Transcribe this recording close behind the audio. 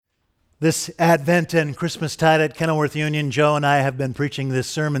This Advent and Christmastide at Kenilworth Union, Joe and I have been preaching this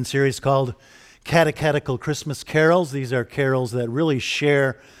sermon series called Catechetical Christmas Carols. These are carols that really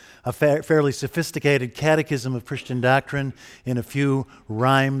share a fairly sophisticated catechism of Christian doctrine in a few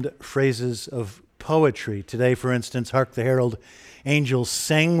rhymed phrases of poetry. Today, for instance, Hark the Herald Angels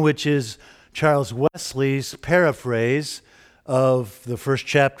Sing, which is Charles Wesley's paraphrase of the first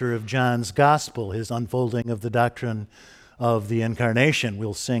chapter of John's Gospel, his unfolding of the doctrine of the Incarnation.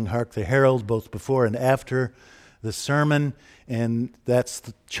 We'll sing Hark the Herald both before and after the sermon, and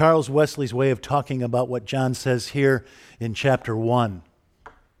that's Charles Wesley's way of talking about what John says here in chapter 1.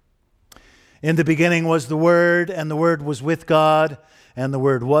 In the beginning was the Word, and the Word was with God, and the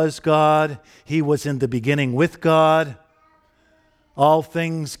Word was God. He was in the beginning with God. All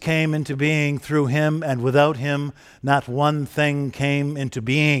things came into being through Him, and without Him not one thing came into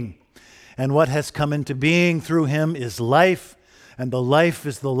being. And what has come into being through Him is life, and the life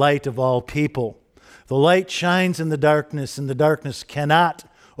is the light of all people. The light shines in the darkness, and the darkness cannot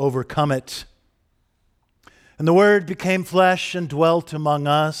overcome it. And the Word became flesh and dwelt among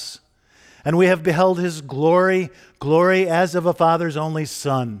us, and we have beheld His glory, glory as of a Father's only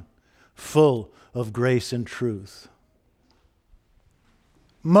Son, full of grace and truth.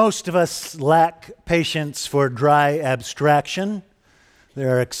 Most of us lack patience for dry abstraction.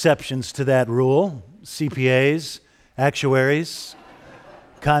 There are exceptions to that rule: CPAs, actuaries,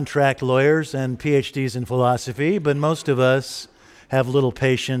 contract lawyers, and PhDs in philosophy. But most of us have little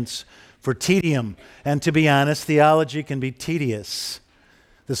patience for tedium. And to be honest, theology can be tedious.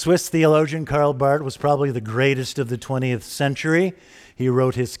 The Swiss theologian Karl Barth was probably the greatest of the 20th century. He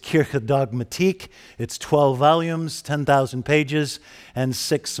wrote his Kirche Dogmatik. It's 12 volumes, 10,000 pages, and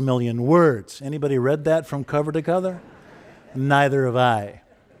 6 million words. Anybody read that from cover to cover? Neither have I.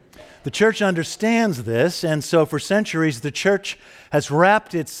 The church understands this, and so for centuries the church has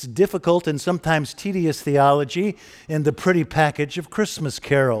wrapped its difficult and sometimes tedious theology in the pretty package of Christmas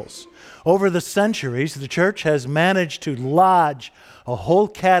carols. Over the centuries, the church has managed to lodge a whole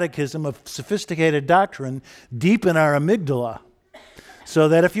catechism of sophisticated doctrine deep in our amygdala, so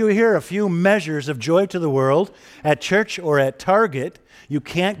that if you hear a few measures of joy to the world at church or at Target, you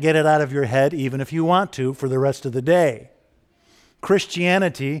can't get it out of your head even if you want to for the rest of the day.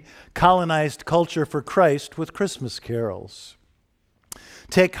 Christianity colonized culture for Christ with Christmas carols.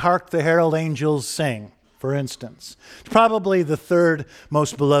 Take Hark the Herald Angels Sing, for instance. It's probably the third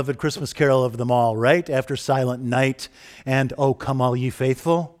most beloved Christmas carol of them all, right? After Silent Night and O Come All Ye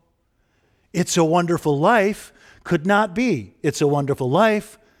Faithful. It's a Wonderful Life could not be It's a Wonderful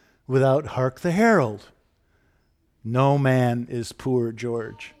Life without Hark the Herald. No man is poor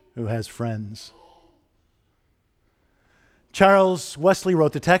George who has friends. Charles Wesley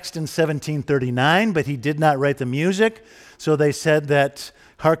wrote the text in 1739, but he did not write the music, so they said that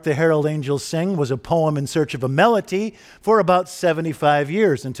Hark the Herald Angels Sing was a poem in search of a melody for about 75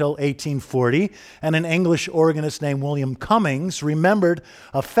 years, until 1840, and an English organist named William Cummings remembered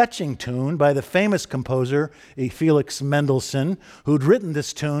a fetching tune by the famous composer Felix Mendelssohn, who'd written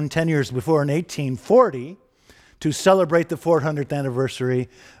this tune 10 years before in 1840 to celebrate the 400th anniversary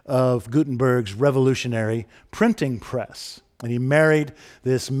of Gutenberg's revolutionary printing press. And he married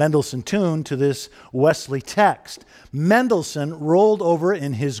this Mendelssohn tune to this Wesley text. Mendelssohn rolled over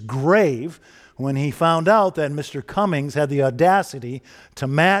in his grave when he found out that Mr. Cummings had the audacity to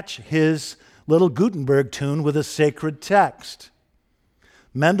match his little Gutenberg tune with a sacred text.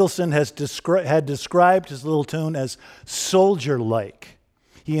 Mendelssohn had described his little tune as soldier-like.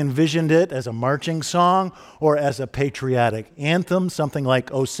 He envisioned it as a marching song or as a patriotic anthem, something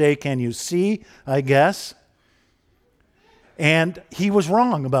like "Oh Say Can You See," I guess. And he was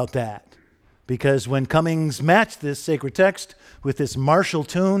wrong about that, because when Cummings matched this sacred text with this martial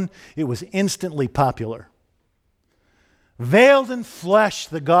tune, it was instantly popular. Veiled in flesh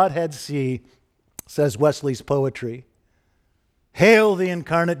the Godhead see, says Wesley's poetry. Hail the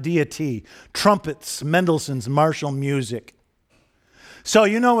incarnate deity, trumpets, Mendelssohn's martial music. So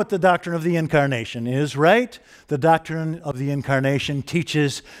you know what the doctrine of the Incarnation is, right? The doctrine of the Incarnation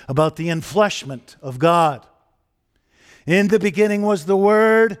teaches about the enfleshment of God. In the beginning was the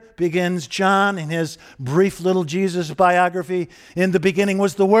Word, begins John in his brief little Jesus biography. In the beginning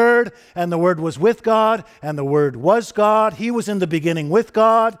was the Word, and the Word was with God, and the Word was God. He was in the beginning with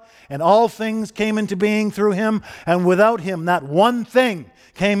God, and all things came into being through Him, and without Him not one thing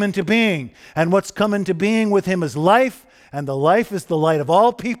came into being. And what's come into being with Him is life, and the life is the light of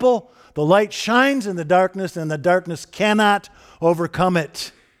all people. The light shines in the darkness, and the darkness cannot overcome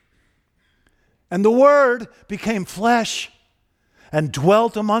it. And the Word became flesh and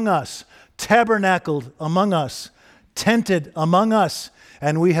dwelt among us, tabernacled among us, tented among us,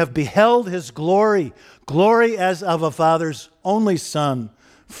 and we have beheld his glory, glory as of a Father's only Son,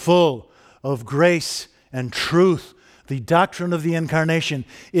 full of grace and truth. The doctrine of the Incarnation.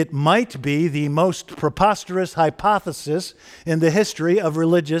 It might be the most preposterous hypothesis in the history of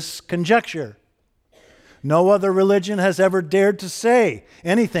religious conjecture. No other religion has ever dared to say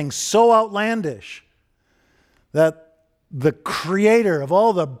anything so outlandish that the creator of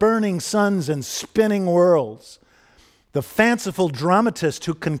all the burning suns and spinning worlds, the fanciful dramatist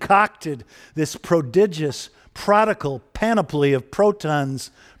who concocted this prodigious prodigal panoply of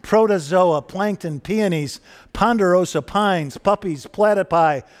protons, protozoa, plankton, peonies, ponderosa pines, puppies,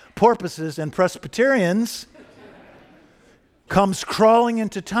 platypi, porpoises, and Presbyterians, comes crawling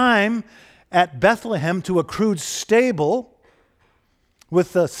into time at Bethlehem to a crude stable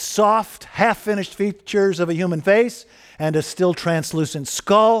with the soft, half-finished features of a human face and a still translucent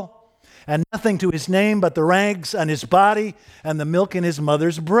skull, and nothing to his name but the rags on his body and the milk in his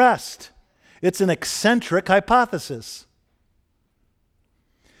mother's breast. It's an eccentric hypothesis.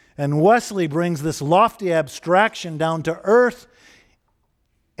 And Wesley brings this lofty abstraction down to earth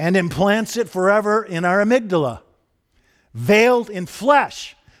and implants it forever in our amygdala. Veiled in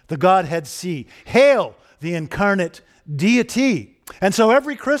flesh, the Godhead see. Hail, the incarnate deity. And so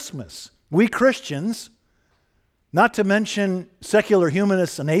every Christmas, we Christians, not to mention secular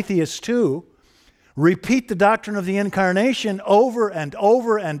humanists and atheists too, repeat the doctrine of the Incarnation over and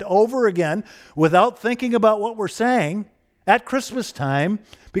over and over again without thinking about what we're saying at Christmas time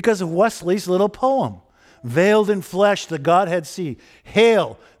because of Wesley's little poem. Veiled in flesh, the Godhead see.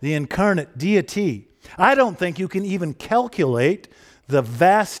 Hail, the incarnate deity. I don't think you can even calculate the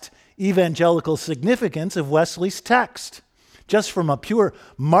vast evangelical significance of Wesley's text. Just from a pure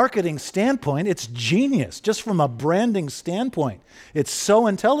marketing standpoint, it's genius. Just from a branding standpoint, it's so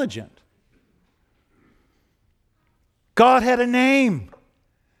intelligent. God had a name.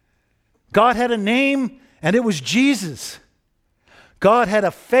 God had a name, and it was Jesus. God had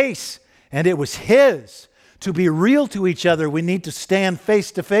a face, and it was His. To be real to each other, we need to stand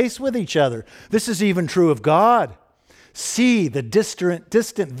face to face with each other. This is even true of God. See the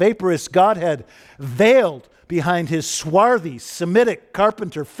distant, vaporous Godhead veiled behind His swarthy, Semitic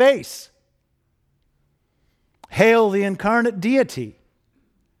carpenter face. Hail the incarnate deity.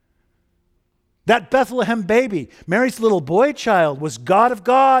 That Bethlehem baby, Mary's little boy child, was God of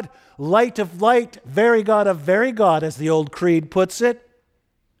God, light of light, very God of very God, as the old creed puts it.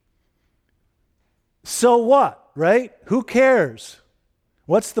 So what, right? Who cares?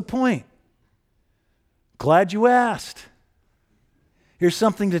 What's the point? Glad you asked. Here's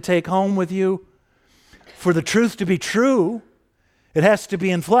something to take home with you. For the truth to be true, it has to be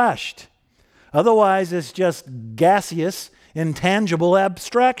enfleshed. Otherwise, it's just gaseous, intangible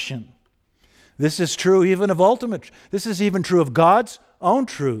abstraction. This is true even of ultimate. This is even true of God's own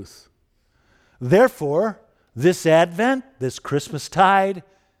truth. Therefore, this Advent, this Christmas tide,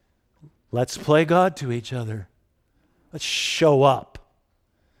 let's play God to each other. Let's show up.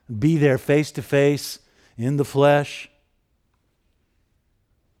 Be there face to face in the flesh.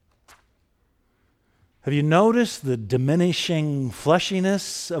 Have you noticed the diminishing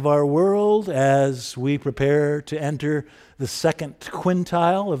fleshiness of our world as we prepare to enter the second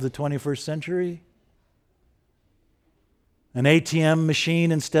quintile of the 21st century? An ATM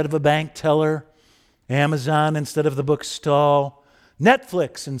machine instead of a bank teller, Amazon instead of the bookstall,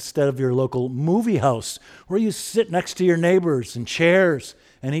 Netflix instead of your local movie house where you sit next to your neighbors in chairs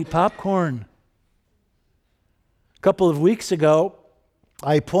and eat popcorn. A couple of weeks ago,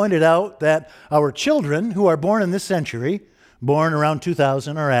 I pointed out that our children who are born in this century, born around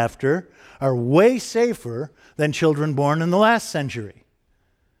 2000 or after, are way safer than children born in the last century.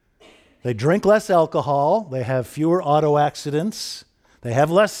 They drink less alcohol, they have fewer auto accidents, they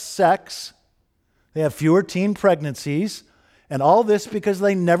have less sex, they have fewer teen pregnancies, and all this because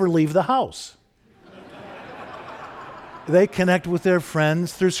they never leave the house. They connect with their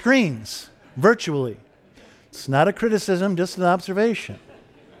friends through screens, virtually. It's not a criticism, just an observation.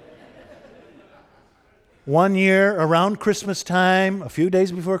 One year, around Christmas time, a few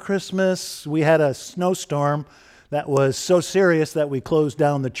days before Christmas, we had a snowstorm that was so serious that we closed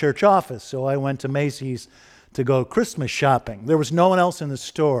down the church office. So I went to Macy's to go Christmas shopping. There was no one else in the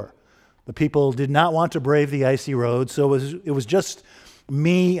store. The people did not want to brave the icy road, so it was just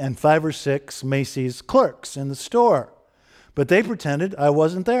me and 5 or 6 Macy's clerks in the store. But they pretended I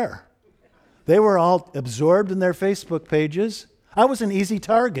wasn't there. They were all absorbed in their Facebook pages. I was an easy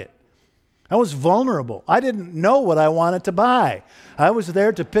target. I was vulnerable. I didn't know what I wanted to buy. I was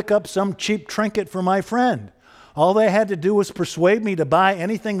there to pick up some cheap trinket for my friend. All they had to do was persuade me to buy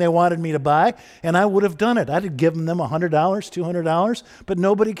anything they wanted me to buy, and I would have done it. I'd have given them $100, $200, but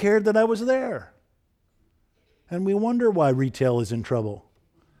nobody cared that I was there. And we wonder why retail is in trouble.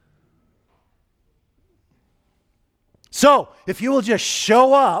 So, if you will just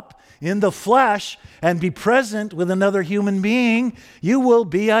show up in the flesh and be present with another human being, you will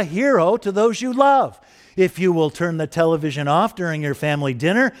be a hero to those you love. If you will turn the television off during your family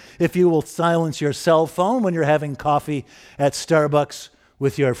dinner, if you will silence your cell phone when you're having coffee at Starbucks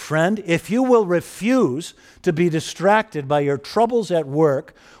with your friend, if you will refuse to be distracted by your troubles at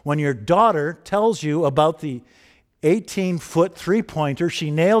work when your daughter tells you about the 18-foot three-pointer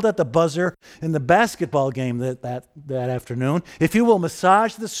she nailed at the buzzer in the basketball game that afternoon, if you will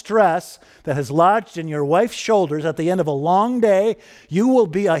massage the stress that has lodged in your wife's shoulders at the end of a long day, you will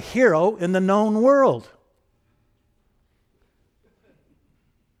be a hero in the known world.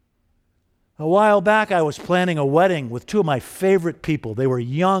 A while back, I was planning a wedding with two of my favorite people. They were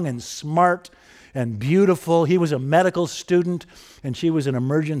young and smart and beautiful. He was a medical student, and she was an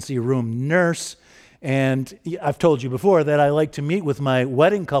emergency room nurse. And I've told you before that I like to meet with my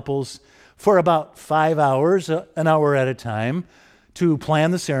wedding couples for about 5 hours, an hour at a time, to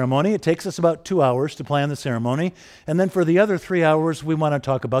plan the ceremony. It takes us about 2 hours to plan the ceremony. And then for the other 3 hours, we want to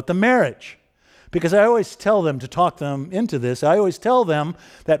talk about the marriage. Because I always tell them, to talk them into this, I always tell them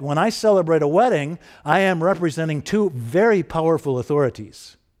that when I celebrate a wedding, I am representing two very powerful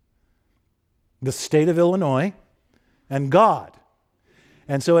authorities: the state of Illinois and God.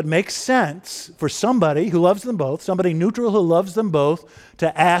 And so it makes sense for somebody who loves them both, somebody neutral who loves them both,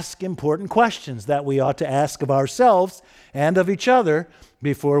 to ask important questions that we ought to ask of ourselves and of each other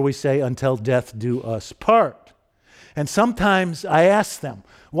before we say, "Until death do us part." And sometimes I ask them,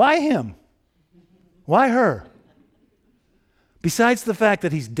 why him? Why her? Besides the fact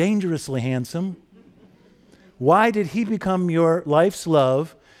that he's dangerously handsome, why did he become your life's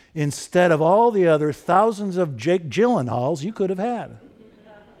love instead of all the other thousands of Jake Gyllenhaals you could have had?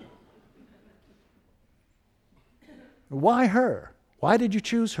 Why her? Why did you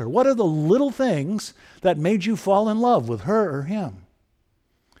choose her? What are the little things that made you fall in love with her or him?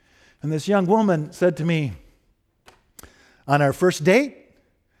 And this young woman said to me, on our first date,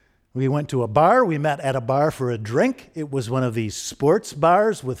 we went to a bar. We met at a bar for a drink. It was one of these sports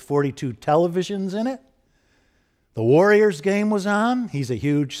bars with 42 televisions in it. The Warriors game was on. He's a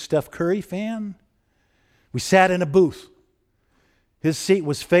huge Steph Curry fan. We sat in a booth. His seat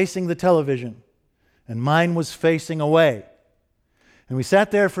was facing the television, and mine was facing away. And we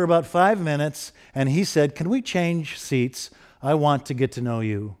sat there for about 5 minutes, and he said, "Can we change seats? I want to get to know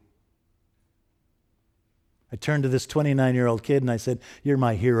you." I turned to this 29-year-old kid and I said, "You're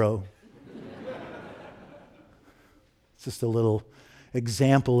my hero." It's just a little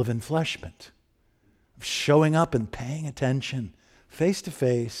example of enfleshment, of showing up and paying attention, face to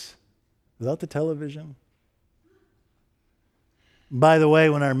face, without the television. By the way,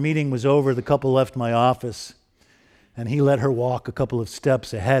 when our meeting was over, the couple left my office, and he let her walk a couple of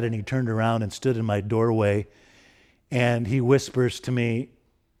steps ahead, and he turned around and stood in my doorway, and he whispers to me,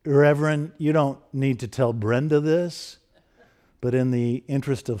 "Reverend, you don't need to tell Brenda this, but in the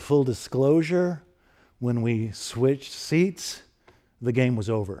interest of full disclosure, when we switched seats, the game was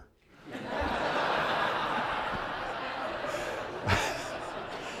over."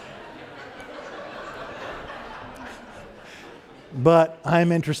 But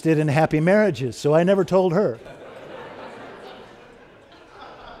I'm interested in happy marriages, so I never told her.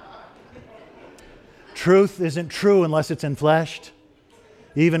 Truth isn't true unless it's enfleshed.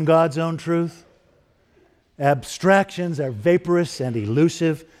 Even God's own truth. Abstractions are vaporous and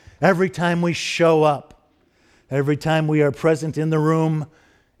elusive. Every time we show up, every time we are present in the room,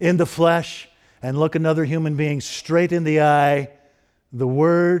 in the flesh, and look another human being straight in the eye, the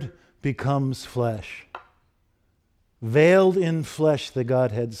Word becomes flesh. Veiled in flesh the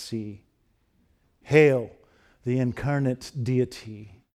Godhead see. Hail the incarnate deity.